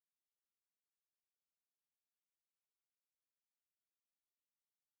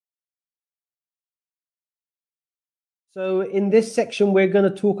So in this section, we're going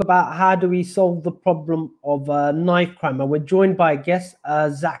to talk about how do we solve the problem of knife crime. And we're joined by a guest,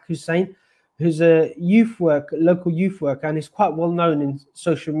 Zach Hussain, who's a local youth worker, and is quite well known in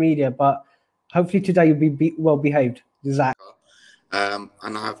social media. But hopefully today you'll be well behaved, Zach.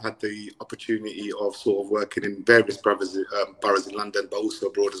 And I've had the opportunity of sort of working in various boroughs in London, but also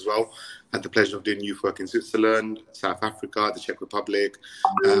abroad as well. I had the pleasure of doing youth work in Switzerland, South Africa, the Czech Republic.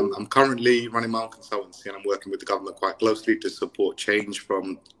 I'm currently running my own consultancy, and I'm working with the government quite closely to support change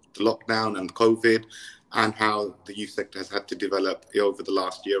from the lockdown and COVID, and how the youth sector has had to develop over the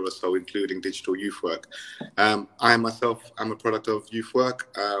last year or so, including digital youth work. I myself am a product of youth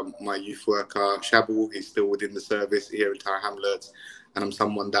work. My youth worker, Shabu, he's still within the service here in Tower Hamlets, and I'm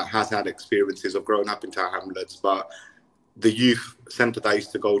someone that has had experiences of growing up in Tower Hamlets, but the youth centre that I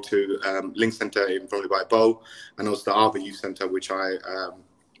used to go to, Link Centre in probably by Bow, and also the Arbor Youth Centre, which I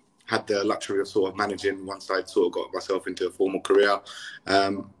had the luxury of sort of managing once I'd sort of got myself into a formal career,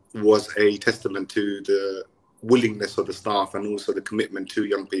 was a testament to the willingness of the staff and also the commitment to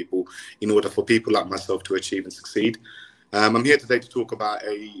young people in order for people like myself to achieve and succeed. I'm here today to talk about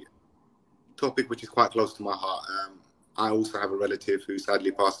a topic which is quite close to my heart. I also have a relative who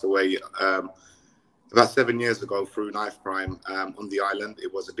sadly passed away about 7 years ago through knife crime on the island.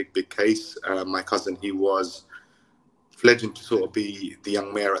 It was a big case. My cousin, he was fledgling to sort of be the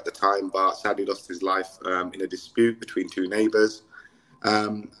young mayor at the time, but sadly lost his life in a dispute between two neighbours.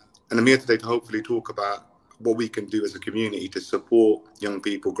 And I'm here today to hopefully talk about what we can do as a community to support young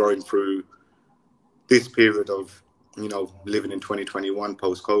people growing through this period of, living in 2021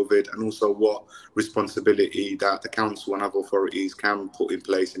 post-COVID, and also what responsibility that the council and other authorities can put in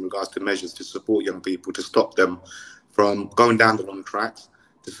place in regards to measures to support young people, to stop them from going down the wrong tracks,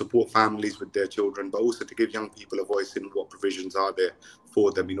 to support families with their children, but also to give young people a voice in what provisions are there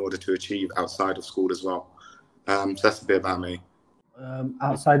for them in order to achieve outside of school as well. So that's a bit about me.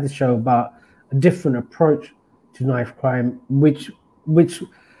 Outside the show about a different approach to knife crime, which includes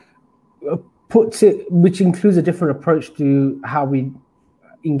a different approach to how we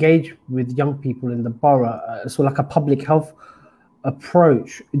engage with young people in the borough, so like a public health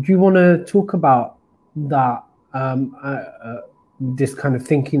approach. Do you want to talk about that, this kind of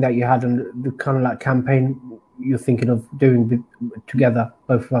thinking that you had, and the kind of like campaign you're thinking of doing together,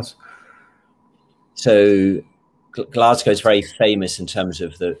 both of us? So Glasgow is very famous in terms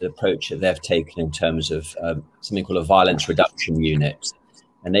of the approach that they've taken in terms of something called a violence reduction unit.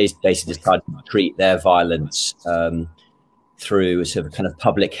 And they basically decided to treat their violence through a sort of kind of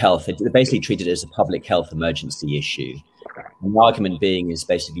public health. They basically treated it as a public health emergency issue. And the argument being is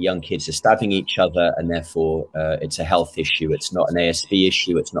basically young kids are stabbing each other, and therefore it's a health issue. It's not an ASB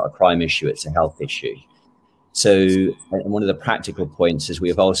issue. It's not a crime issue. It's a health issue. So and one of the practical points is we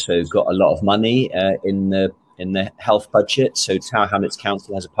have also got a lot of money in the health budget. So Tower Hamlets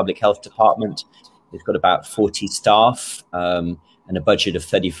Council has a public health department. It's got about 40 staff and a budget of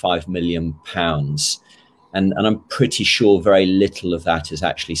 £35 million. And I'm pretty sure very little of that is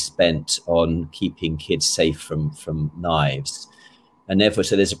actually spent on keeping kids safe from knives. And therefore,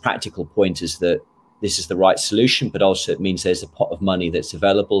 so there's a practical point is that this is the right solution, but also it means there's a pot of money that's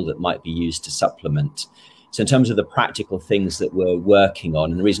available that might be used to supplement. So in terms of the practical things that we're working on,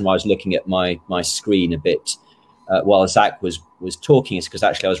 and the reason why I was looking at my screen a bit while Zach was talking is because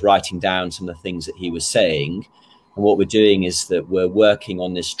actually I was writing down some of the things that he was saying. And what we're doing is that we're working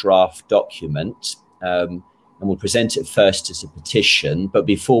on this draft document, and we'll present it first as a petition. But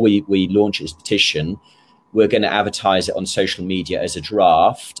before we launch it as a petition, we're going to advertise it on social media as a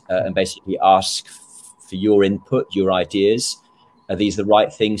draft and basically ask for your input, your ideas. Are these the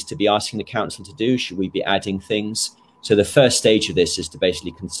right things to be asking the council to do? Should we be adding things? So the first stage of this is to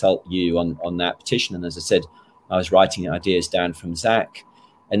basically consult you on that petition. And as I said, I was writing ideas down from Zach,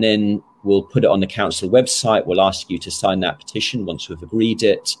 and then we'll put it on the council website. We'll ask you to sign that petition once we've agreed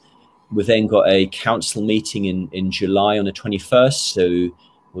it. We've then got a council meeting in July on the 21st. So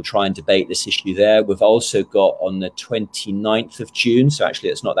we'll try and debate this issue there. We've also got on the 29th of June, so actually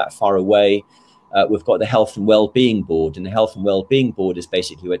it's not that far away, we've got the Health and Wellbeing Board. And the Health and Wellbeing Board is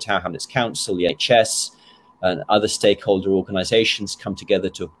basically where Tower Hamlets Council, the NHS, and other stakeholder organisations come together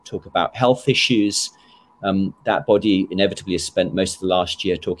to talk about health issues. That body inevitably has spent most of the last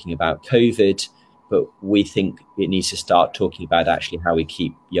year talking about COVID, but we think it needs to start talking about actually how we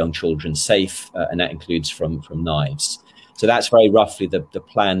keep young children safe, and that includes from knives. So that's very roughly the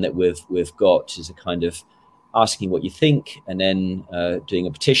plan that we've got, is a kind of asking what you think, and then doing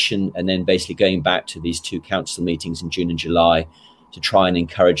a petition, and then basically going back to these two council meetings in June and July to try and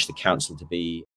encourage the council to be